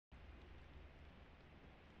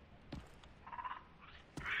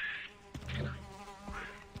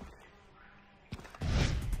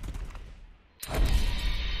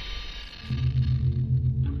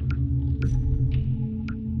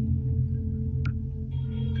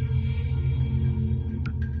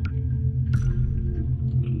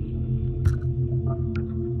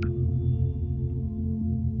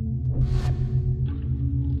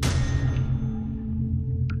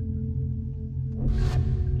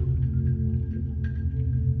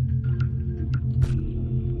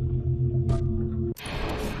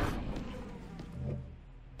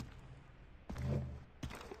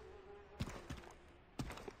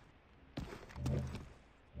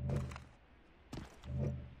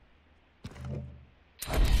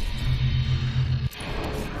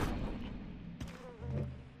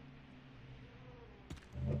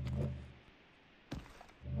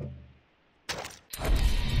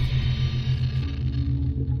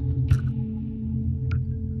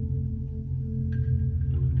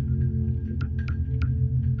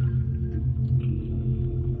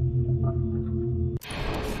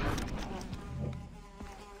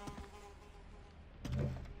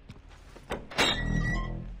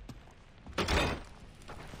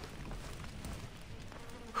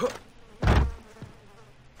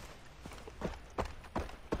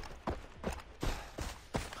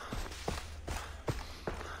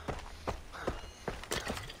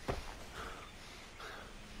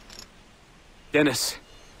Dennis,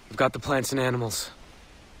 I've got the plants and animals.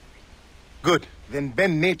 Good. Then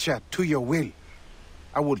bend nature to your will.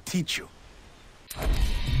 I will teach you.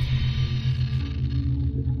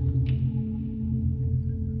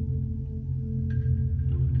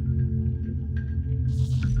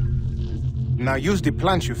 Now use the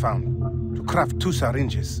plants you found to craft 2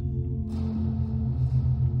 syringes.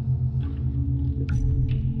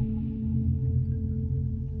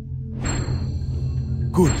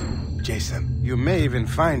 Good, Jason. You may even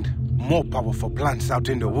find more powerful plants out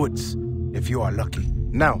in the woods, if you are lucky.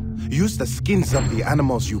 Now, use the skins of the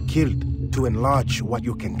animals you killed to enlarge what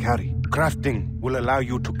you can carry. Crafting will allow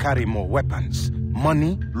you to carry more weapons,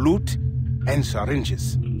 money, loot, and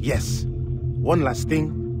syringes. Yes. One last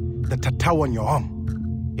thing. The tattoo on your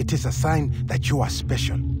arm. It is a sign that you are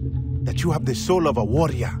special, that you have the soul of a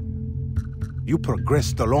warrior. You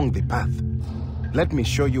progressed along the path. Let me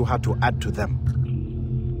show you how to add to them.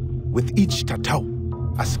 With each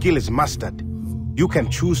tattoo, a skill is mastered. You can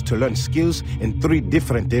choose to learn skills in 3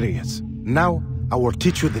 different areas. Now, I will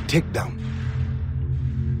teach you the takedown.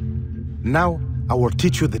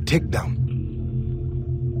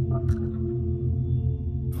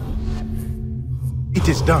 It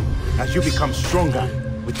is done. As you become stronger,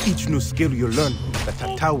 with each new skill you learn, the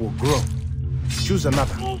tattoo will grow. Choose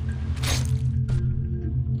another.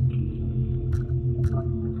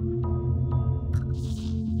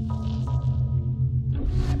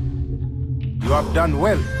 You have done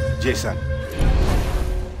well, Jason.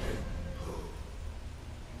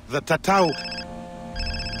 The tattoo...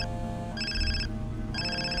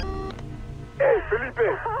 Hey,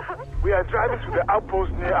 Felipe! We are driving to the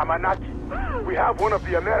outpost near Amanaki. We have one of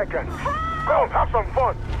the Americans. Come, have some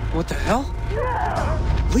fun. What the hell?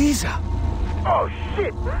 Lisa! Oh,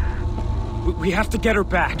 shit! We have to get her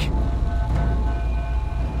back.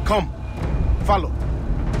 Come, follow.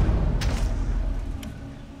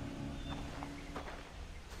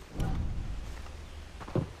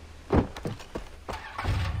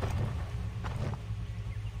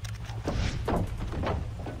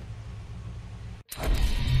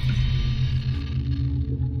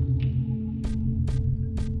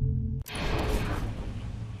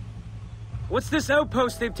 What's this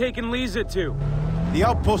outpost they've taken Lisa to? The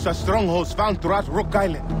outposts are strongholds found throughout Rook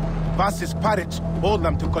Island. Vas's pirates hold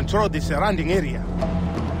them to control the surrounding area.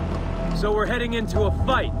 So we're heading into a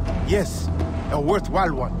fight? Yes, a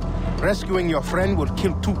worthwhile one. Rescuing your friend will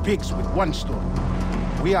kill 2 pigs with 1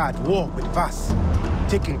 stone. We are at war with Vas.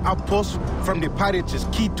 Taking outposts from the pirates is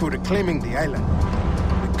key to reclaiming the island.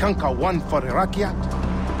 We conquer one for Iraqiat,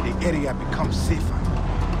 the area becomes safer.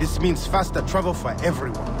 This means faster travel for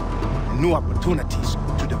everyone. New opportunities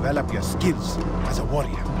to develop your skills as a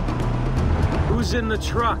warrior. Who's in the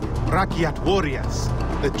truck? Rakyat warriors,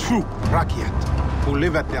 the true Rakyat, who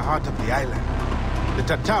live at the heart of the island. The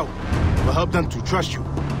tattoo will help them to trust you.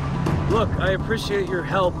 Look, I appreciate your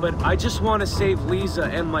help, but I just want to save Lisa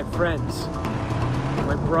and my friends.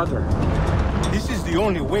 My brother. This is the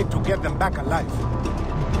only way to get them back alive.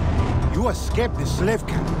 You escaped the slave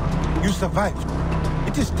camp. You survived.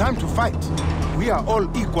 It is time to fight. We are all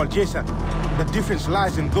equal, Jason. The difference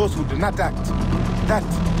lies in those who do not act. That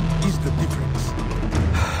is the difference.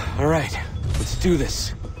 All right, let's do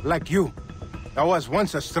this. Like you. I was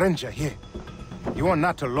once a stranger here. You are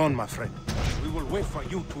not alone, my friend. We will wait for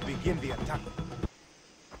you to begin the attack.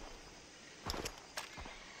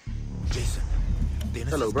 Jason.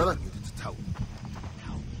 Hello, brother.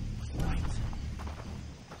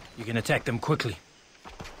 You can attack them quickly.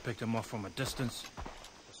 Pick them off from a distance.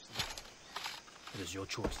 It is your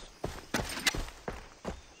choice.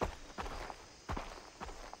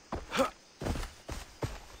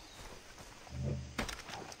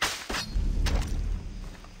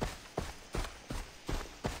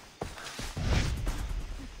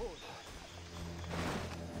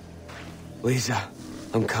 Lisa,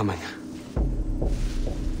 I'm coming.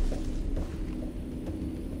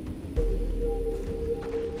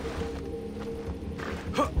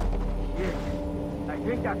 I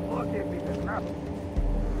think that floor gave me the snap.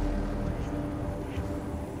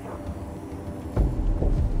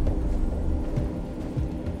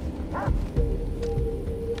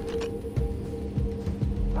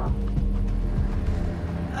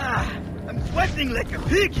 I'm sweating like a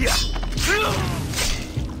pig here.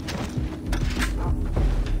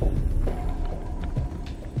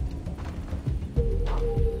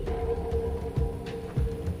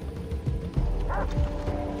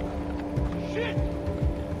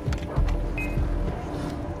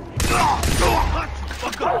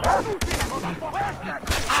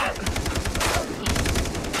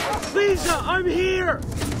 Lisa, I'm here!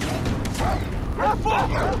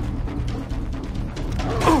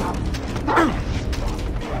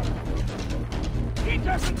 He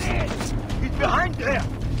doesn't need! He's behind there!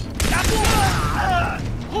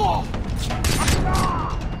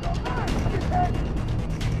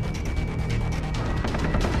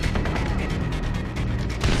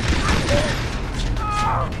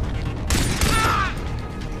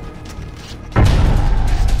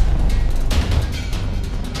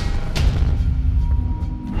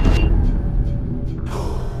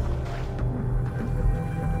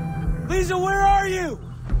 Lisa, where are you?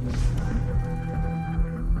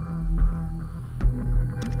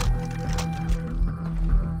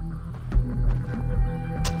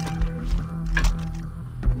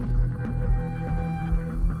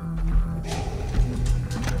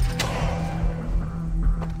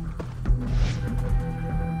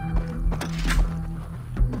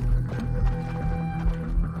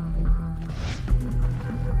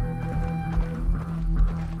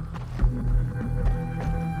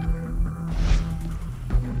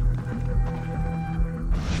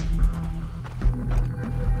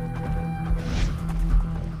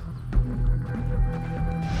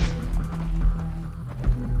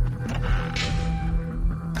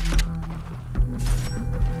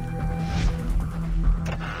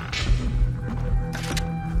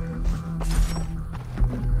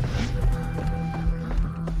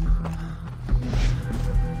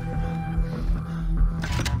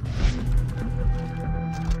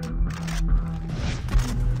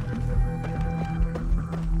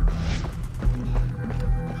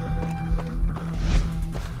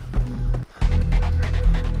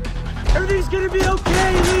 Everything's gonna be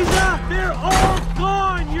okay, Lisa! They're all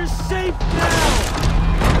gone! You're safe now!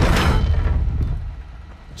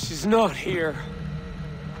 She's not here.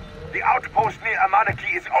 The outpost near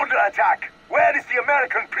Amanaki is under attack. Where is the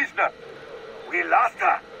American prisoner? We lost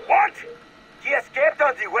her. What? She escaped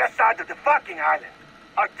on the west side of the fucking island.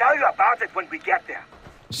 I'll tell you about it when we get there.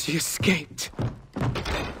 She escaped.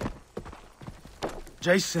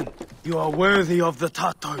 Jason, you are worthy of the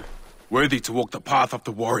tattoo. Worthy to walk the path of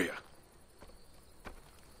the warrior.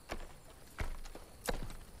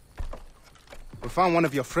 We found one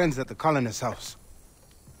of your friends at the colonist's house.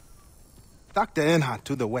 Dr. Earnhardt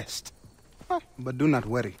to the west. But do not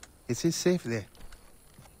worry. It is safe there.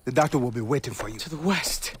 The doctor will be waiting for you. To the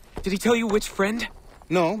west. Did he tell you which friend?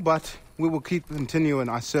 No, but we will keep continuing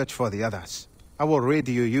our search for the others. I will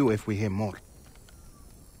radio you if we hear more.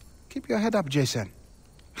 Keep your head up, Jason.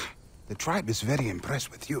 The tribe is very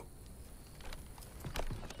impressed with you.